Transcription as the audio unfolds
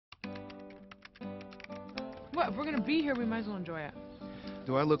What? If we're gonna be here, we might as well enjoy it.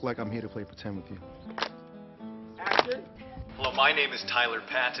 Do I look like I'm here to play pretend with you? Action. Hello, my name is Tyler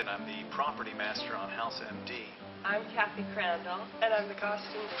Patton. I'm the property master on House MD. I'm Kathy Crandall, and I'm the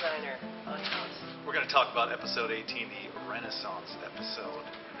costume designer on House. We're going to talk about episode 18, the Renaissance episode,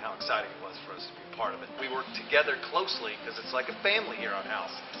 and how exciting it was for us to be part of it. We work together closely because it's like a family here on House.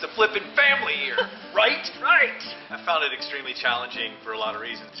 It's a flippin' family here, right? Right! I found it extremely challenging for a lot of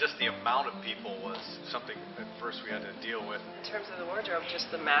reasons. Just the amount of people was something at first we had to deal with. In terms of the wardrobe, just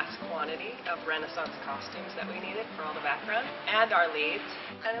the mass quantity of Renaissance costumes that we needed for all the background, and our leads.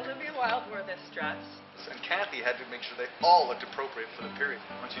 And Olivia Wilde wore this dress. And Kathy had to make sure they all looked appropriate for the period.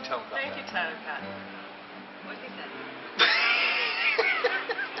 Why don't you tell them about Thank that? you, Tyler Patton. What do you think?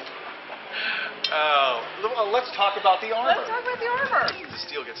 Let's talk about the armor. Let's talk about the armor. The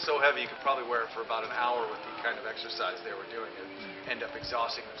steel gets so heavy you could probably wear it for about an hour with the kind of exercise they were doing and end up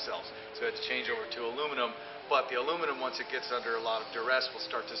exhausting themselves. So we had to change over to aluminum. But the aluminum, once it gets under a lot of duress, will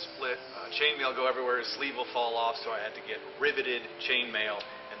start to split. Chainmail go everywhere. His sleeve will fall off. So I had to get riveted chainmail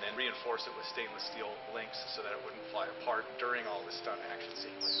and then reinforce it with stainless steel links so that it wouldn't fly apart during all the stunt action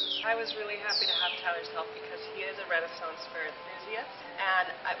sequences. I was really happy to have Tyler's help because he is a Renaissance fair enthusiast, and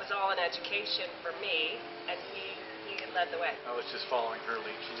it was all an education for me, and he led the way. I was just following her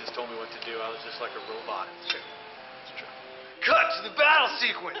lead. She just told me what to do. I was just like a robot. It's true. Cut to the battle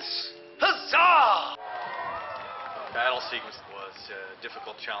sequence! Huzzah! The battle sequence was a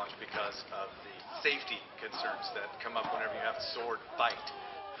difficult challenge because of the safety concerns that come up whenever you have a sword fight.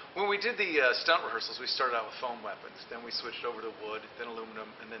 When we did the stunt rehearsals, we started out with foam weapons. Then we switched over to wood, then aluminum,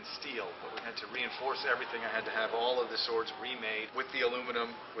 and then steel. But we had to reinforce everything. I had to have all of the swords remade with the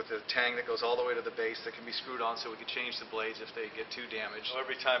aluminum, with the tang that goes all the way to the base that can be screwed on so we could change the blades if they get too damaged. So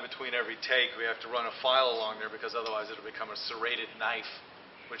every time between every take, we have to run a file along there because otherwise it'll become a serrated knife,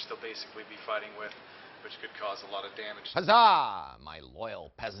 which they'll basically be fighting with, which could cause a lot of damage. Huzzah, my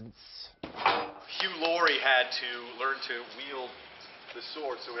loyal peasants. Hugh Laurie had to learn to wield the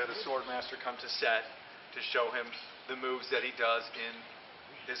sword, so we had a sword master come to set to show him the moves that he does in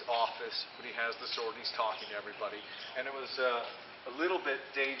his office when he has the sword and he's talking to everybody. And it was a little bit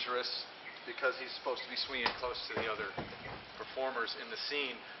dangerous because he's supposed to be swinging close to the other performers in the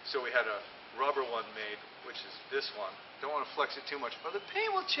scene, so we had a rubber one made, which is this one. Don't want to flex it too much, but the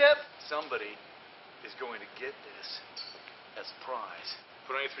paint will chip. Somebody is going to get this as a prize.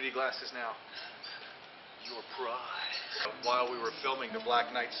 Put on your 3D glasses now. Your prize. While we were filming, the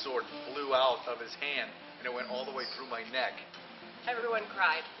Black Knight's sword flew out of his hand, and it went all the way through my neck. Everyone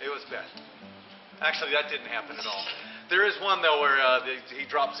cried. It was bad. Actually, that didn't happen at all. There is one, though, where he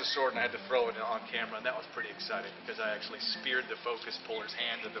drops the sword, and I had to throw it on camera, and that was pretty exciting, because I actually speared the focus puller's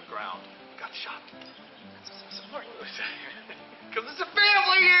hand to the ground. Got shot. That's important. Because it's a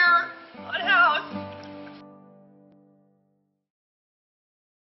family here!